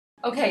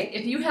Okay,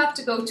 if you have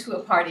to go to a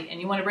party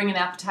and you want to bring an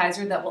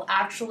appetizer that will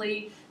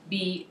actually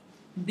be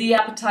the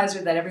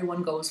appetizer that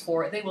everyone goes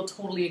for, they will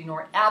totally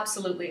ignore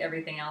absolutely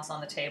everything else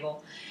on the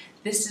table.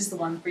 This is the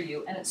one for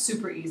you, and it's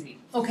super easy.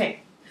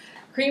 Okay,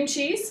 cream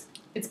cheese,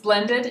 it's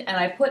blended, and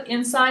I put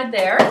inside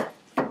there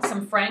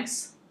some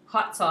Frank's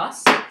hot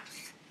sauce,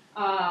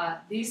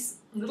 these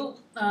little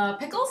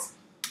pickles,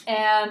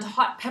 and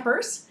hot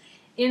peppers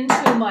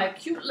into my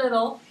cute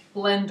little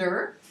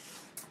blender.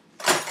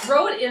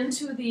 Throw it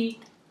into the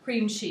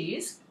cream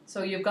cheese.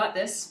 So you've got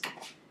this.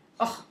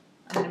 Oh,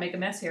 I'm going to make a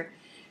mess here.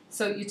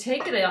 So you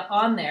take it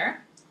on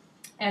there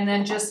and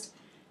then just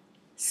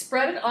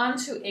spread it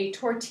onto a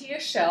tortilla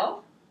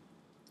shell,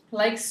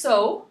 like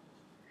so.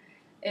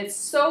 It's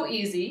so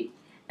easy.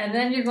 And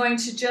then you're going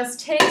to just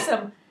take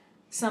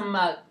some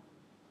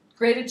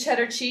grated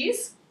cheddar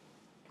cheese,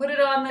 put it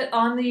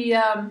on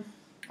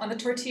the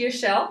tortilla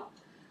shell.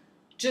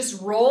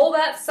 Just roll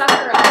that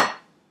sucker up,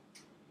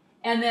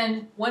 and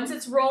then once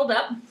it's rolled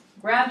up,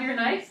 grab your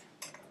knife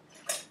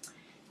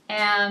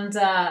and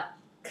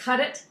cut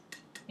it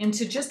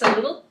into just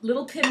a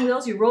little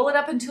pinwheels. You roll it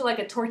up into like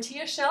a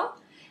tortilla shell,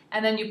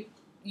 and then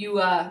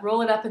you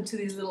roll it up into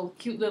these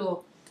cute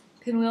little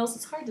pinwheels.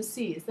 It's hard to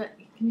see.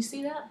 Can you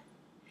see that?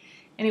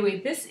 Anyway,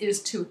 this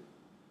is to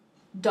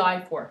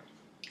die for.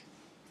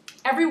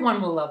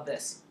 Everyone will love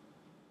this.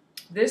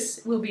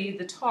 This will be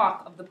the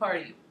talk of the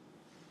party.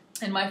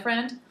 And my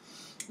friend,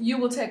 you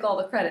will take all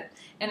the credit.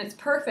 And it's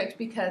perfect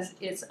because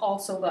it's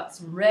also got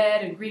some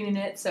red and green in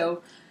it.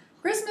 So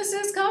Christmas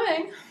is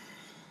coming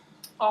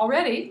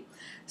already.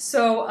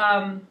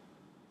 So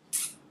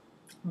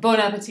bon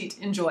appetit.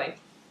 Enjoy.